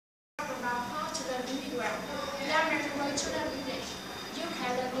way to learn English. You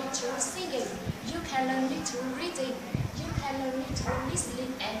can learn it through singing, you can learn it through reading, you can learn it through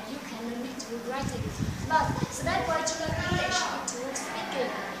listening, and you can learn it through writing. But the best way to learn English is through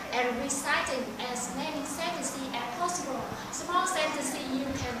speaking and reciting as many sentences as possible. Small sentences you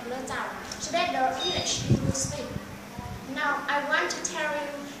can learn down, so that the English you will speak. Now I want to tell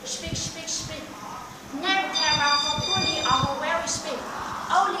you, speak, speak, speak. Never care about how poorly or how well you speak.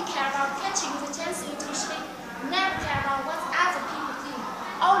 Only care about catching the chance to speak. Never care about what other people think.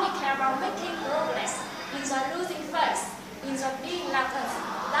 Only care about making progress. Enjoy losing face. Enjoy being like us.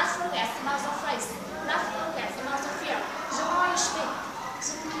 Not forget about the face. Not forget about the fear. The more you speak,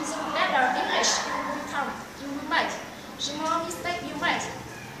 the better English you will become. You will make. The more mistakes you make,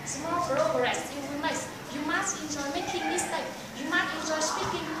 the more progress you will make. You must enjoy making mistakes. You must enjoy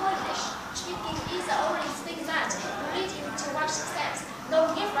speaking Polish. Speaking is the only thing that will lead you towards success.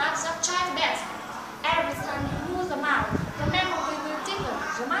 Don't give up, just try your best. Every time you move the mouth, the memory will deepen,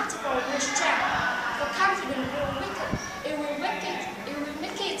 the multiple will strengthen, the confidence will